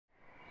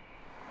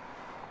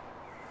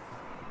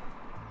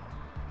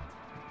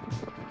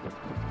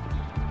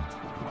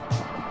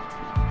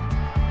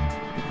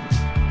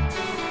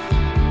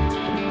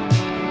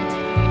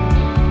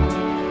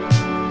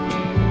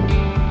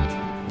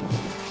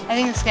I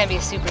think it's gonna be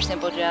a super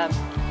simple job.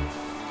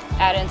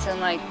 Add in some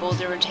like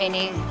boulder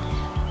retaining.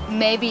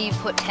 Maybe you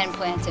put 10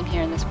 plants in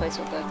here and this place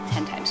will look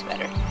 10 times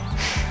better.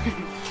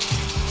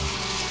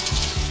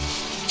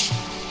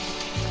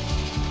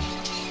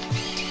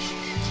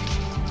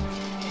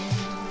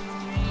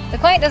 The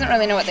client doesn't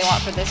really know what they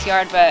want for this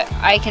yard, but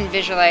I can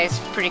visualize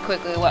pretty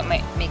quickly what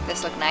might make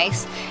this look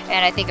nice.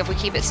 And I think if we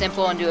keep it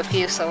simple and do a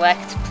few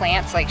select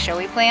plants, like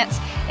showy plants,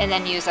 and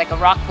then use like a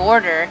rock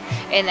border,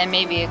 and then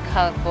maybe a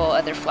couple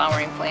other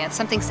flowering plants,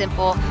 something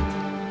simple.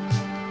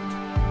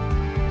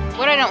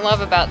 What I don't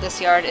love about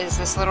this yard is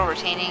this little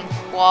retaining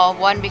wall.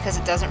 One, because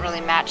it doesn't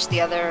really match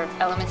the other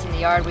elements in the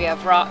yard. We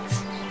have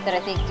rocks that I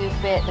think do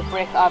fit. The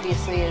brick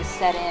obviously is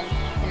set in,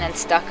 and then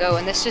stucco,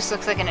 and this just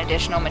looks like an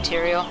additional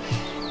material.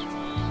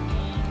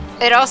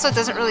 It also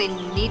doesn't really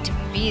need to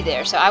be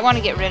there, so I want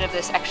to get rid of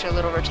this extra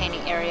little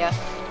retaining area.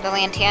 The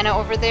lantana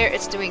over there,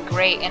 it's doing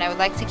great, and I would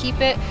like to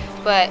keep it,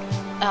 but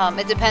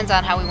it depends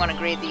on how we want to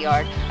grade the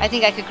yard. I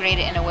think I could grade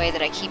it in a way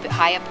that I keep it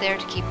high up there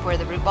to keep where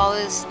the root ball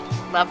is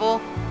level,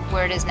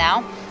 where it is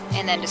now,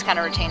 and then just kind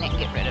of retain it and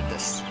get rid of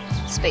this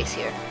space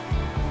here.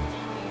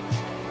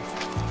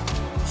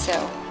 So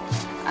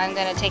I'm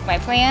going to take my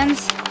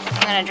plans,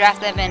 I'm going to draft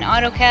them in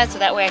AutoCAD so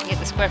that way I can get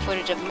the square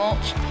footage of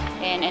mulch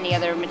and any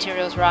other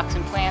materials, rocks,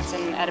 and plants,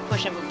 and at a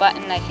push of a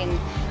button I can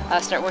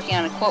start working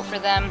on a quote for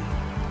them.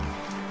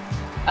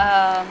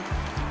 I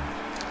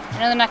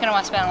know they're not going to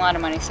want to spend a lot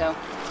of money, so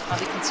I'll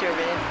be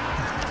conservative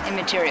in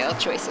material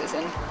choices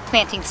and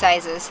planting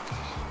sizes.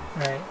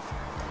 Right.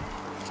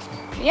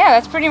 Yeah,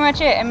 that's pretty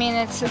much it. I mean,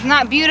 it's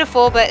not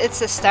beautiful, but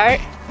it's a start.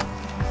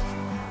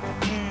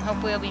 And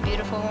hopefully it'll be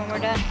beautiful when we're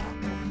done.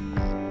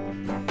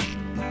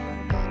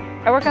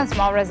 I work on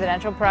small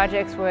residential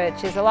projects,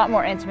 which is a lot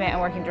more intimate and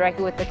working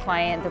directly with the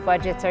client. The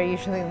budgets are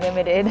usually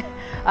limited,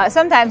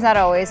 sometimes not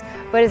always,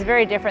 but it's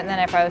very different than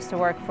if I was to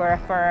work for a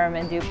firm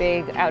and do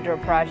big outdoor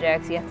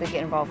projects. You have to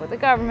get involved with the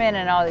government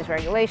and all these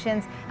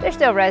regulations. There's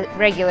still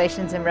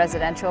regulations in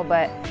residential,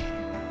 but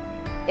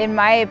in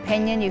my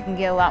opinion, you can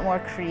get a lot more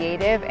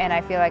creative, and I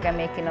feel like I'm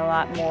making a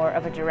lot more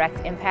of a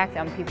direct impact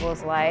on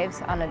people's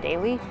lives on a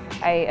daily.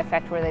 I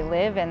affect where they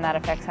live, and that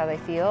affects how they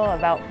feel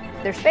about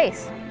their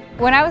space.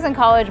 When I was in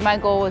college, my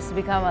goal was to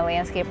become a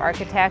landscape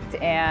architect,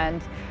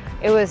 and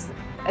it was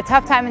a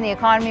tough time in the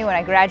economy. When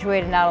I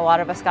graduated, not a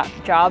lot of us got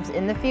jobs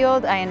in the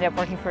field. I ended up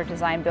working for a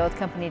design build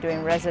company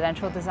doing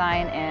residential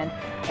design, and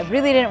I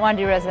really didn't want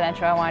to do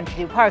residential. I wanted to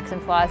do parks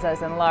and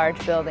plazas and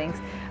large buildings,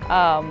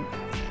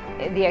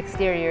 the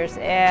exteriors,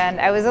 and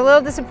I was a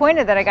little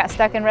disappointed that I got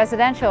stuck in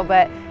residential,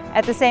 but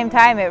at the same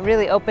time, it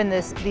really opened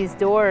these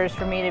doors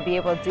for me to be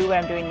able to do what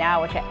I'm doing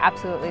now, which I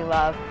absolutely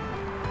love.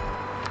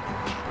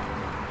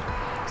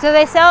 So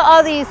they sell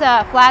all these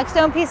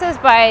flagstone pieces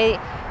by,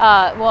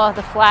 well,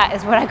 the flat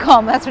is what I call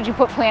them. That's what you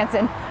put plants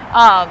in,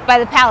 by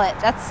the pallet.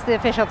 That's the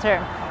official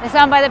term. They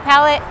sell them by the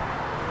pallet.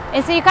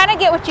 And so you kind of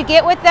get what you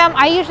get with them.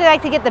 I usually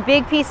like to get the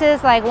big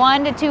pieces, like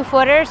 1 to 2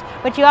 footers,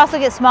 but you also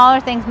get smaller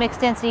things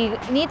mixed in. So you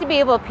need to be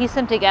able to piece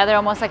them together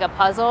almost like a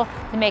puzzle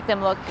to make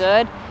them look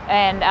good.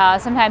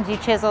 And sometimes you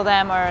chisel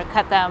them or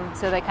cut them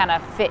so they kind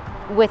of fit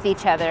with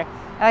each other.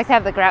 I like to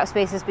have the grout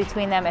spaces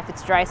between them if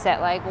it's dry set,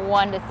 like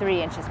 1 to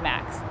 3 inches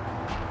max.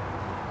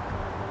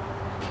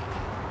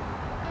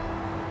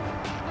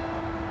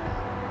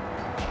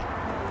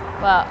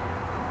 Well,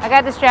 I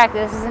got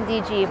distracted. This isn't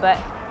DG, but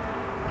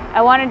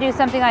I want to do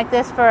something like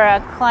this for a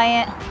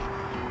client,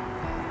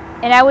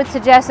 and I would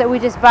suggest that we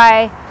just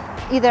buy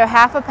either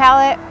half a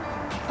pallet,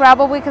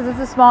 probably because it's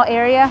a small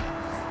area.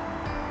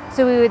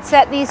 So we would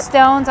set these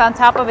stones on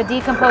top of a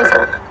decomposed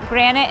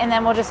granite, and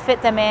then we'll just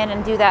fit them in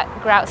and do that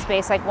grout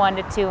space like 1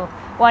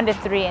 to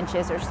 3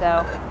 inches or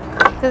so,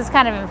 because it's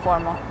kind of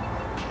informal.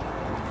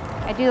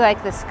 I do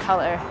like this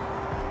color.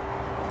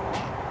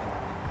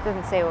 It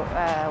doesn't say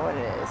what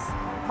it is.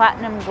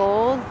 Platinum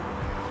gold,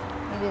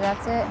 maybe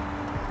that's it.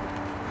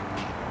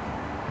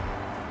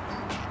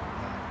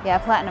 Yeah,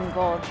 platinum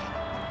gold.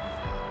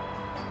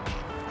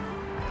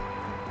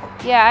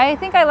 Yeah, I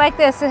think I like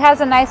this. It has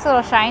a nice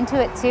little shine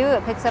to it too.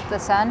 It picks up the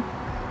sun.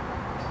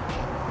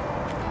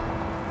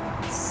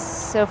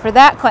 So for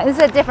that client, this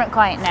is a different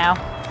client now.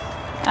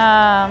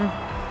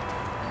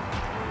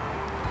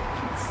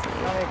 Let's see.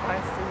 How many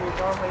clients do you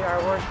normally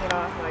are working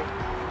on? Like,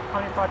 how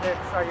many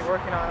projects are you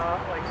working on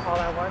all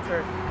at once,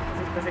 or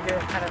does it get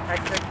kind of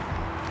hectic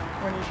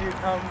when you do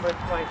come with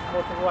like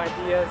multiple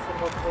ideas and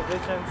multiple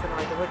visions, and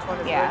like which one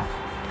is which?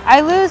 I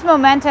lose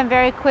momentum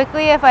very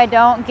quickly if I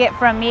don't get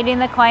from meeting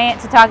the client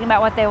to talking about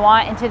what they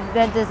want into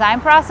the design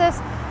process.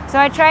 So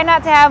I try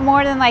not to have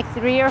more than like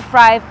 3 or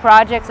 5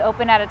 projects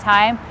open at a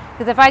time,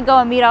 because if I go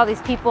and meet all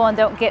these people and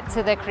don't get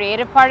to the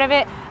creative part of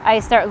it, I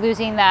start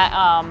losing that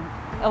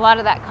a lot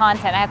of that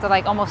content. I have to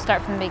like almost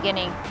start from the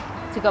beginning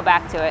to go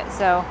back to it.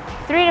 So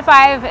 3 to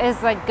 5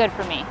 is like good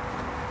for me.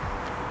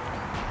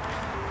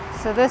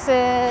 So this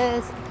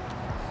is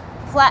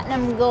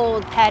platinum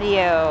gold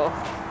patio.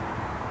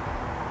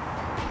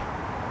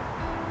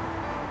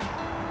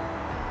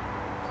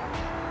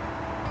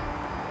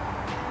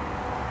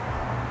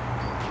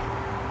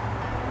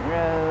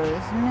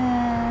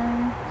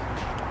 Roseman.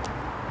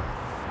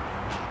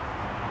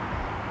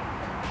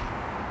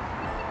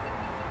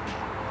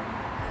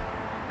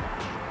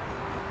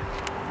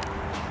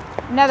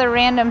 Another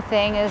random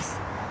thing is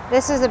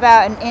this is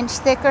about an inch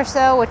thick or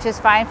so, which is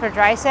fine for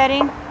dry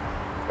setting.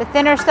 The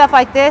thinner stuff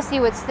like this,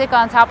 you would stick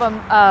on top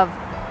of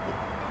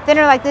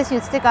thinner like this,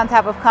 you'd stick on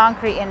top of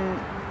concrete and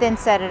thin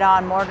set it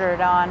on, mortar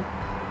it on.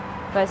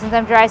 But since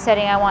I'm dry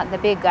setting, I want the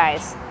big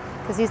guys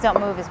because these don't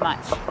move as much.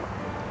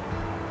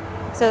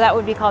 So that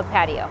would be called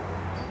patio.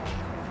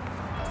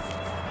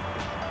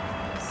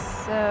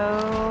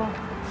 So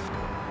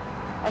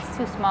that's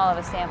too small of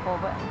a sample,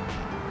 but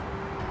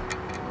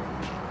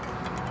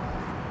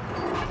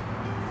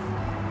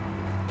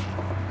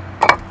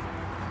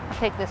I'll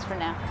take this for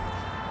now.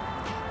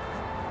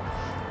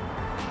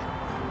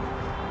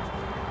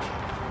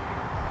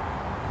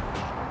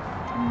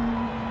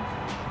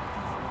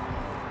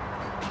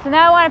 So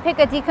now I want to pick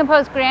a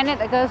decomposed granite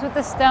that goes with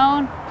the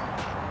stone.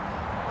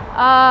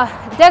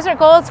 Desert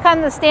Gold's kind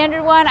of the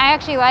standard one. I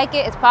actually like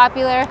it, it's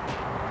popular.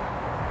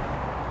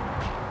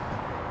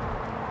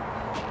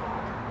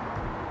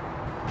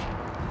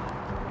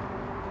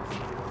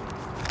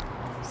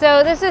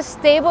 So this is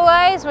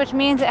stabilized, which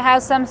means it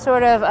has some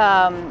sort of,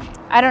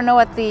 I don't know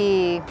what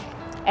the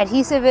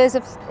adhesive is.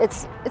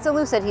 It's a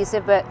loose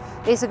adhesive, but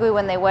basically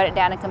when they wet it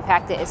down and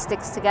compact it, it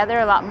sticks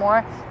together a lot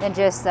more than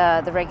just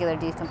the regular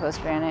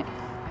decomposed granite.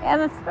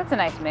 And that's a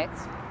nice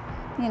mix.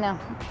 You know,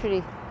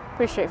 pretty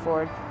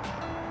straightforward.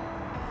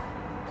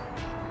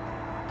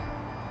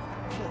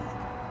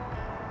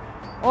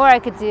 Or I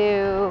could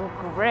do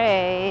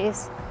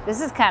grays. This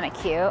is kind of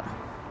cute.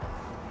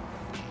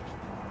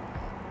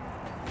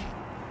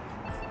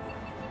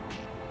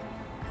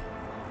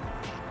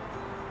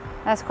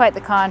 That's quite the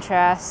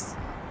contrast.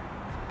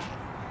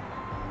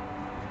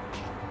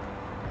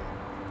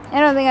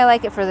 I don't think I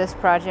like it for this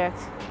project,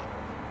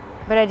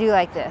 but I do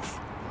like this.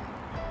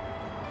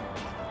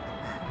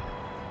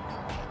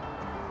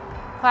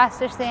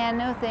 Plaster sand,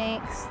 no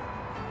thanks.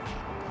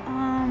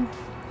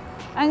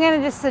 I'm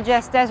gonna just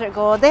suggest Desert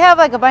Gold. They have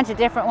like a bunch of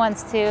different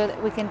ones too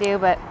that we can do,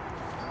 but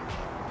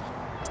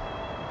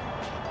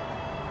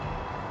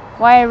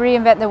why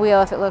reinvent the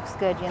wheel if it looks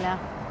good, you know?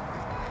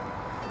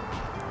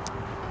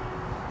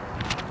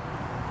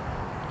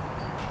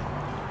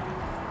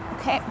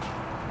 Okay.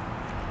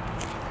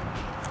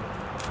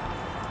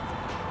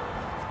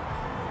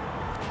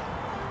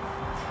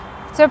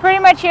 So pretty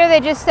much here they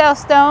just sell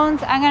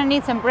stones. I'm gonna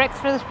need some bricks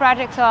for this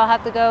project, so I'll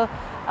have to go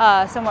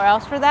somewhere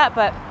else for that.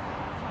 But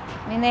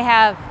I mean, they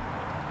have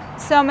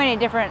so many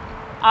different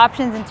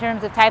options in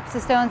terms of types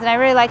of stones, and I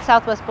really like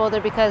Southwest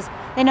Boulder because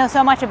they know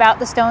so much about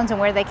the stones and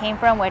where they came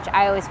from, which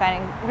I always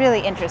find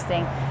really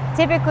interesting.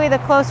 Typically, the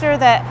closer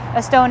that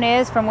a stone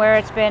is from where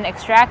it's been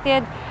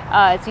extracted,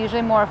 it's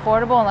usually more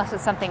affordable unless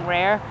it's something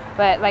rare.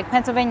 But like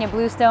Pennsylvania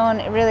bluestone,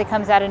 it really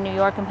comes out of New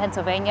York and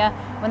Pennsylvania.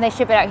 When they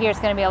ship it out here, it's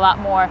going to be a lot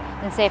more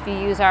than say if you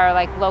use our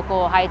like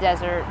local high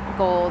desert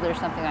gold or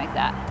something like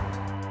that.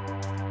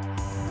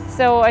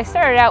 So I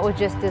started out with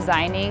just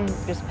designing,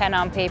 just pen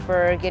on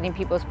paper, getting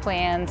people's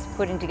plans,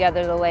 putting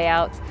together the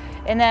layouts.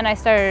 And then I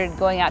started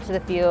going out to the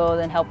field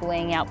and help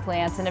laying out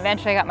plants. And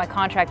eventually I got my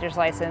contractor's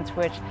license,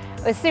 which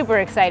was super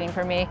exciting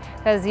for me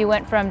because you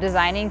went from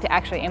designing to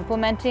actually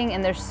implementing.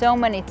 And there's so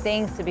many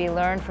things to be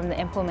learned from the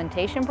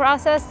implementation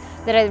process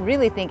that I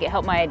really think it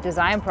helped my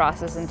design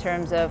process in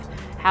terms of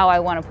how I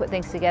want to put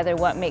things together,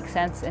 what makes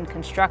sense in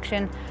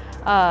construction.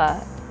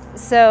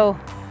 So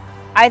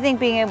I think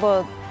being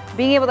able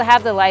to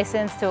have the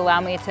license to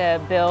allow me to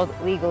build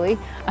legally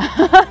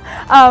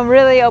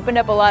really opened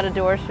up a lot of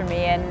doors for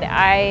me, and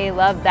I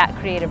love that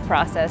creative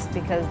process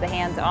because the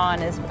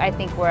hands-on is, I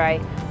think, where I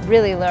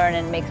really learn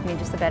and makes me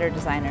just a better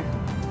designer.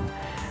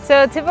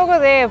 So a typical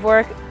day of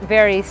work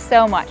varies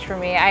so much for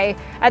me.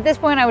 At this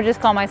point I would just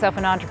call myself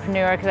an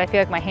entrepreneur because I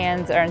feel like my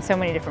hands are in so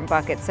many different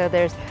buckets. So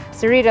there's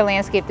Sarita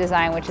Landscape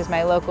Design, which is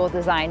my local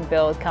design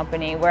build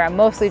company where I'm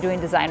mostly doing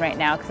design right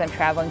now because I'm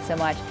traveling so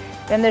much.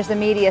 Then there's the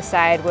media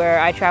side where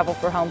I travel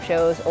for home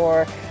shows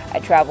or I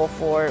travel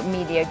for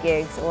media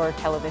gigs or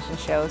television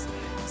shows.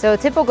 So a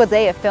typical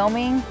day of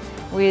filming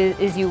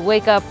is you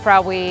wake up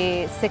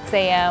probably 6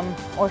 a.m.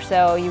 or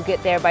so, you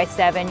get there by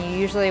 7, you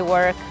usually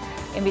work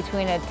in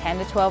between a 10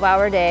 to 12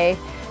 hour day,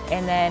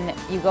 and then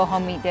you go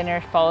home, eat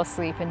dinner, fall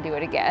asleep, and do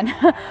it again.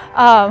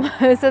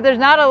 So there's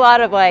not a lot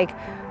of like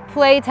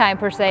playtime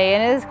per se,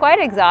 and it is quite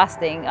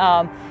exhausting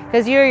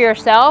because you're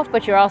yourself,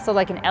 but you're also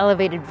like an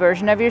elevated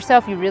version of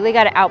yourself. You really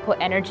got to output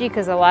energy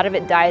because a lot of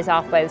it dies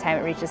off by the time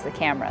it reaches the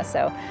camera.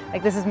 So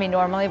like this is me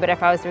normally, but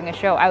if I was doing a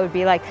show, I would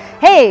be like,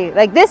 hey,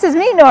 like this is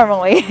me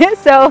normally.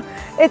 So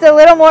it's a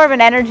little more of an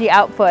energy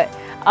output,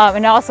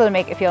 and also to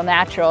make it feel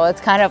natural.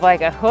 It's kind of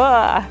like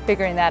a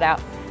figuring that out.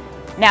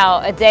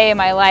 Now, a day in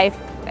my life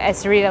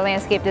as Sarita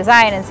Landscape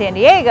Design in San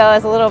Diego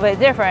is a little bit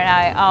different.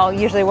 I'll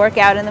usually work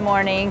out in the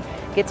morning,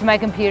 get to my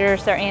computer,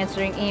 start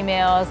answering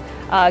emails,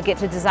 get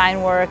to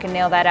design work and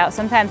nail that out.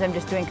 Sometimes I'm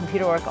just doing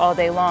computer work all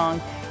day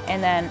long,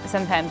 and then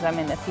sometimes I'm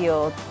in the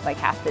field like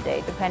half the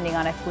day, depending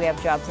on if we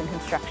have jobs in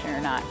construction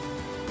or not.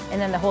 And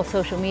then the whole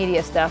social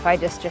media stuff, I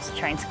just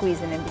try and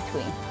squeeze it in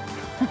between.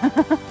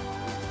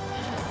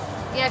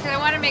 Yeah, because I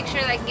want to make sure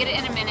that I can get it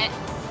in a minute,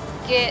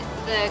 get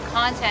the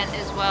content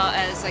as well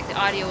as like the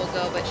audio will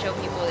go, but show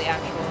people the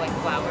actual like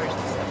flowers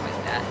and stuff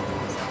like that.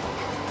 So,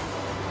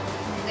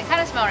 they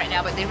kind of smell right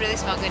now, but they really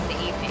smell good in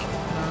the evening.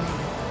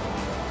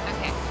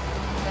 Okay,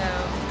 so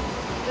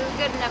this is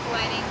good enough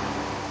lighting.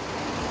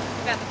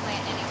 About the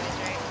plant anyways,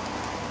 right?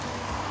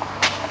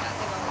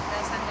 No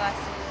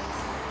sunglasses.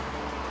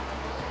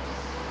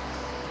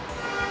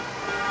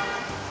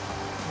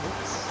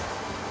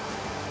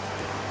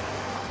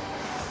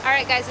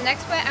 Alright guys, the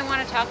next plant I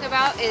want to talk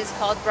about is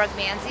called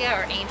Brugmansia,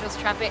 or Angel's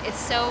Trumpet. It's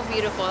so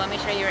beautiful. Let me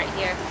show you right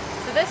here.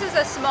 So this is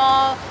a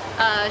small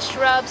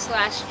shrub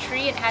slash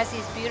tree. It has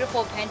these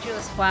beautiful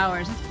pendulous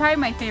flowers. It's probably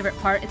my favorite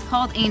part. It's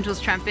called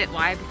Angel's Trumpet.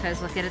 Why?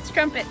 Because look at its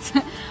trumpets.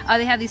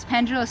 They have these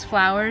pendulous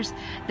flowers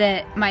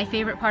that my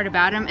favorite part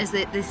about them is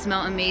that they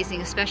smell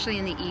amazing, especially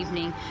in the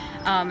evening.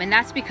 And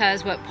that's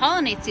because what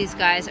pollinates these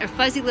guys are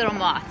fuzzy little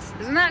moths.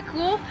 Isn't that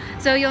cool?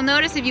 So you'll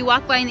notice if you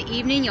walk by in the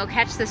evening, you'll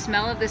catch the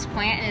smell of this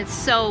plant, and it's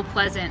so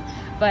pleasant.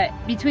 But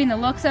between the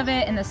looks of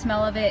it and the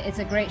smell of it, it's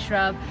a great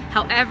shrub.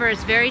 However,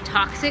 it's very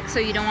toxic, so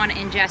you don't want to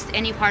ingest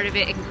any part of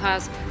it. It can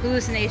cause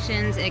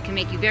hallucinations, and it can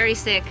make you very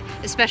sick,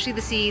 especially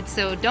the seeds,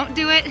 so don't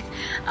do it.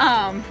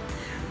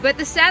 But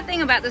the sad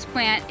thing about this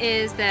plant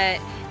is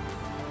that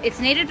it's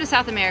native to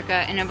South America,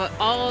 and about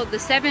all the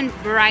 7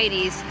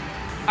 varieties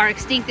are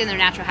extinct in their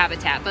natural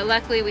habitat. But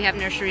luckily we have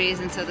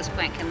nurseries, and so this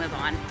plant can live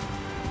on.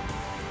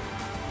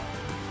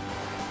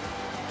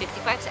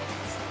 55 seconds.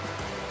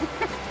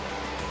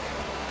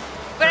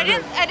 But I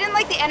didn't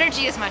like the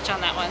energy as much on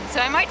that one,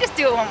 so I might just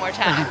do it one more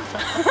time.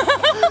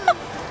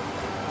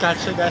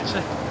 Gotcha,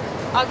 gotcha.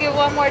 I'll give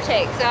one more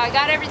take. So I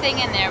got everything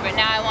in there, but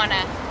now I want to,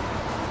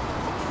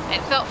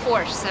 it felt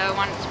forced, so I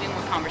want it to be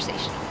more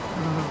conversational.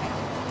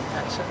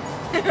 Gotcha.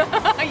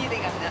 You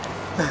think I'm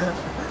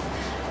nuts?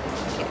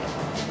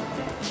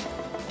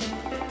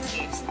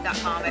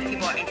 .com if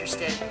people are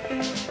interested.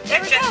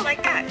 And just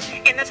like that,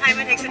 in the time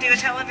it takes to do a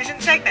television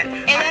segment.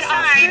 And then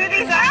I'll screw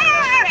these up.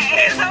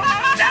 It's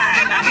almost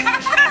done.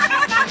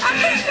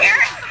 Here,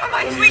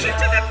 I'm switching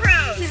to the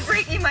pros. She's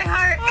breaking my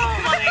heart. Oh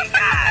my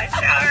gosh.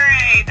 All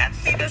right.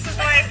 See, this is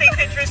why I say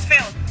Pinterest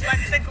failed. Let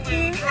the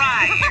glue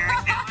dry here.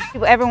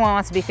 Everyone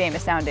wants to be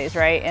famous nowadays,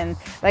 right? And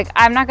like,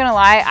 I'm not gonna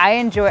lie,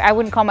 I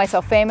wouldn't call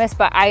myself famous,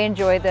 but I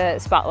enjoy the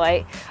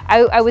spotlight.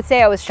 I would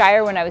say I was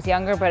shyer when I was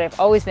younger, but I've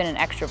always been an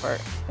extrovert.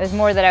 It was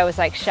more that I was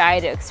like shy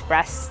to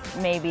express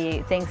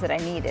maybe things that I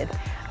needed.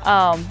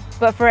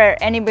 But for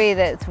anybody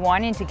that's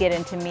wanting to get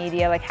into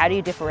media, like how do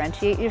you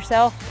differentiate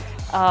yourself?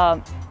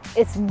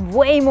 It's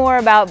way more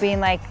about being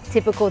like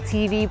typical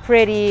TV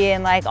pretty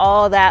and like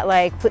all that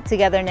like put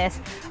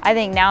togetherness. I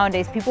think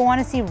nowadays people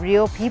want to see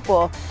real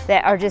people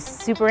that are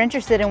just super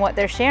interested in what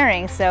they're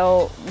sharing.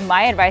 So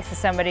my advice to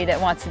somebody that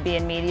wants to be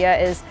in media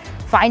is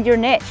find your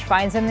niche,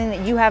 find something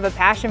that you have a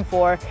passion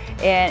for,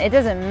 and it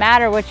doesn't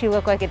matter what you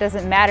look like, it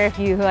doesn't matter if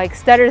you like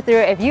stutter through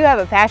it, if you have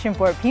a passion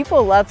for it,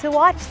 people love to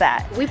watch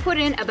that. We put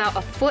in about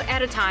a foot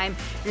at a time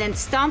and then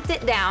stomped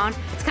it down.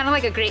 It's kind of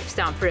like a grape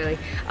stomp really.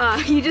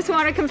 You just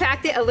want to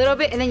compact it a little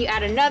bit and then you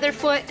add another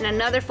foot and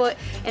another foot,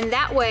 and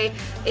that way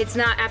it's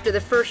not after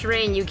the first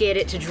rain you get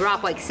it to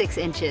drop like 6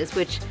 inches,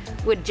 which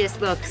would just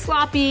look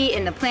sloppy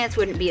and the plants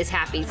wouldn't be as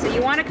happy. So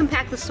you want to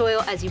compact the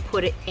soil as you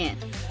put it in.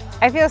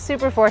 I feel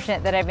super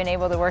fortunate that I've been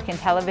able to work in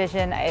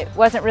television. It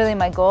wasn't really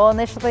my goal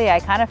initially. I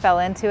kind of fell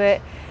into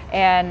it,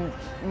 and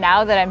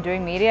now that I'm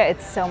doing media,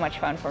 it's so much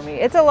fun for me.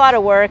 It's a lot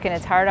of work and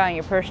it's hard on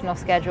your personal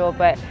schedule,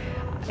 but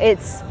it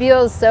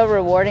feels so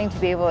rewarding to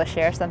be able to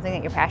share something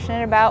that you're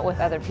passionate about with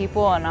other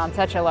people and on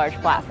such a large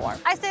platform.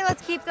 I say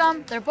let's keep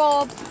them. They're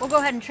bulb. We'll go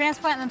ahead and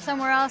transplant them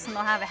somewhere else and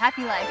they'll have a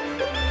happy life.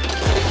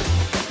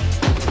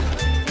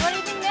 What do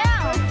you think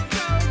now?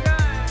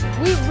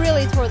 We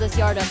really tore this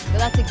yard up, but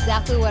that's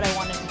exactly what I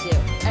wanted to do.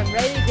 I'm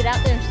ready to get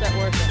out there and start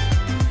working.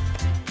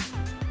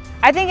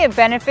 I think it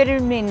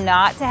benefited me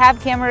not to have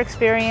camera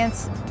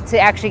experience to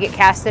actually get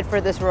casted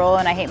for this role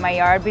in I Hate My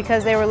Yard,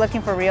 because they were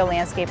looking for real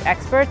landscape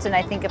experts, and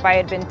I think if I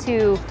had been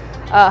too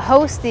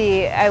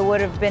hosty, I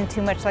would have been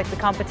too much like the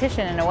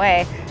competition in a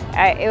way.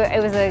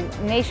 It was a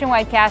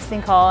nationwide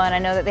casting call, and I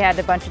know that they had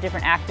a bunch of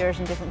different actors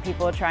and different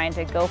people trying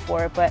to go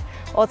for it, but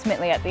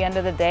ultimately at the end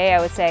of the day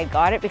I would say I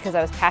got it because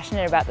I was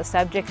passionate about the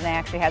subject and I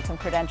actually had some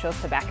credentials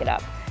to back it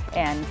up,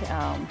 and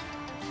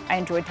I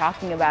enjoyed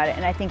talking about it,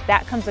 and I think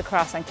that comes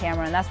across on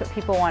camera, and that's what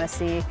people want to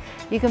see.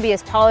 You can be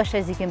as polished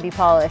as you can be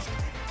polished,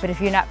 but if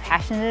you're not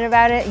passionate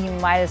about it, you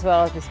might as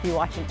well just be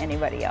watching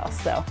anybody else.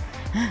 So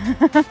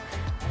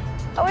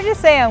I would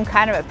just say I'm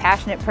kind of a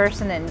passionate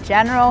person in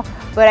general,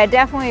 but I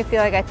definitely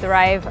feel like I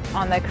thrive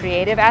on the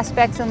creative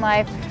aspects in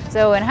life.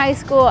 So in high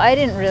school, I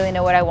didn't really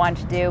know what I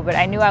wanted to do, but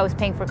I knew I was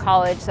paying for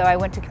college, so I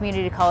went to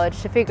community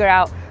college to figure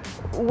out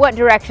what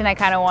direction I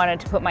kind of wanted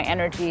to put my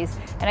energies.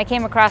 And I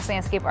came across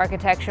landscape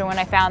architecture. When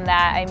I found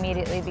that, I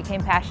immediately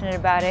became passionate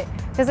about it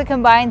because it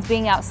combines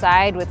being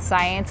outside with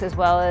science as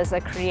well as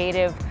a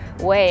creative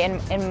way.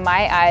 And in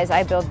my eyes,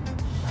 I build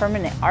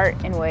permanent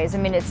art in ways. I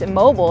mean, it's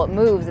immobile, it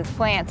moves, it's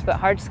plants, but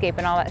hardscape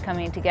and all that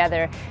coming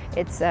together,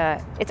 it's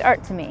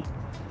art to me.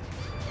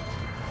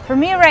 For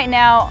me right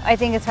now, I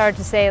think it's hard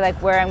to say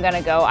like where I'm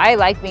gonna go. I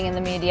like being in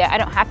the media. I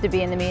don't have to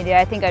be in the media.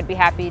 I think I'd be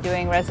happy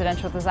doing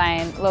residential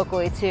design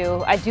locally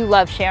too. I do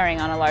love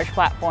sharing on a large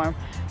platform.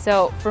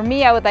 So for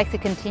me, I would like to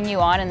continue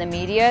on in the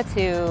media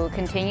to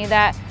continue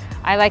that.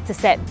 I like to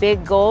set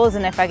big goals,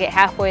 and if I get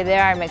halfway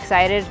there, I'm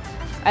excited.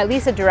 At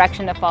least a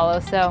direction to follow.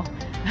 So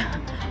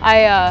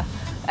I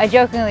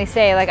jokingly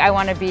say like I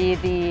want to be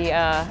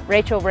the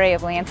Rachel Ray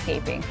of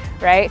landscaping,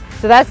 right?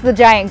 So that's the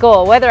giant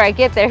goal. Whether I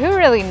get there, who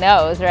really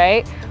knows,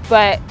 right?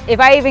 But if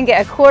I even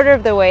get a quarter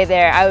of the way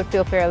there, I would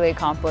feel fairly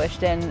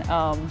accomplished, and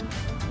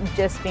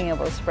just being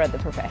able to spread the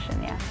profession,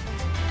 yeah.